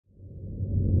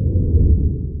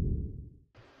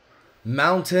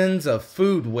Mountains of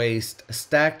food waste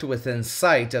stacked within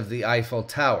sight of the Eiffel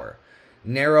Tower.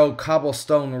 Narrow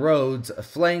cobblestone roads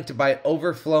flanked by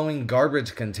overflowing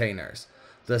garbage containers.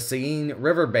 The Seine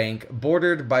riverbank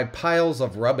bordered by piles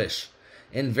of rubbish.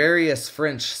 In various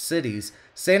French cities,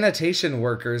 sanitation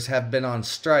workers have been on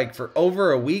strike for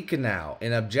over a week now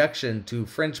in objection to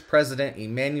French President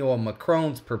Emmanuel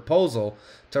Macron's proposal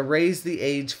to raise the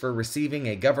age for receiving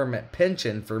a government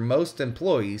pension for most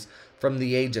employees from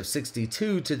the age of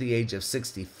 62 to the age of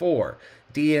 64,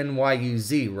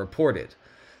 DNYUZ reported.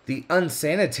 The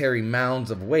unsanitary mounds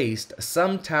of waste,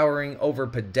 some towering over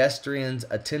pedestrians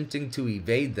attempting to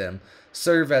evade them,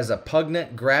 serve as a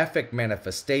pungent graphic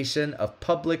manifestation of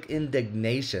public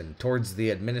indignation towards the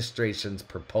administration's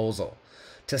proposal.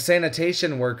 To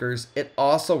sanitation workers, it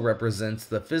also represents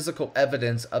the physical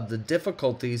evidence of the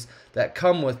difficulties that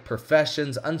come with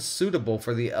professions unsuitable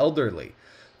for the elderly.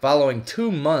 Following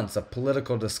 2 months of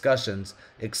political discussions,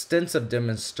 extensive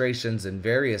demonstrations in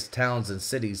various towns and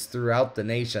cities throughout the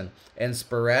nation, and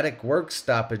sporadic work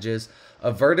stoppages,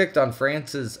 a verdict on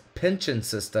France's pension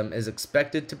system is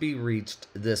expected to be reached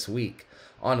this week.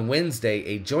 On Wednesday,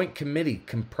 a joint committee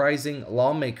comprising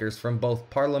lawmakers from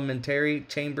both parliamentary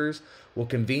chambers will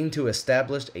convene to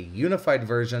establish a unified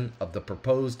version of the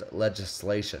proposed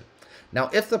legislation. Now,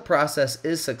 if the process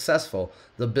is successful,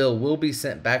 the bill will be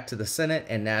sent back to the Senate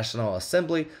and National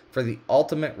Assembly for the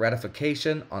ultimate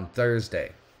ratification on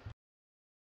Thursday.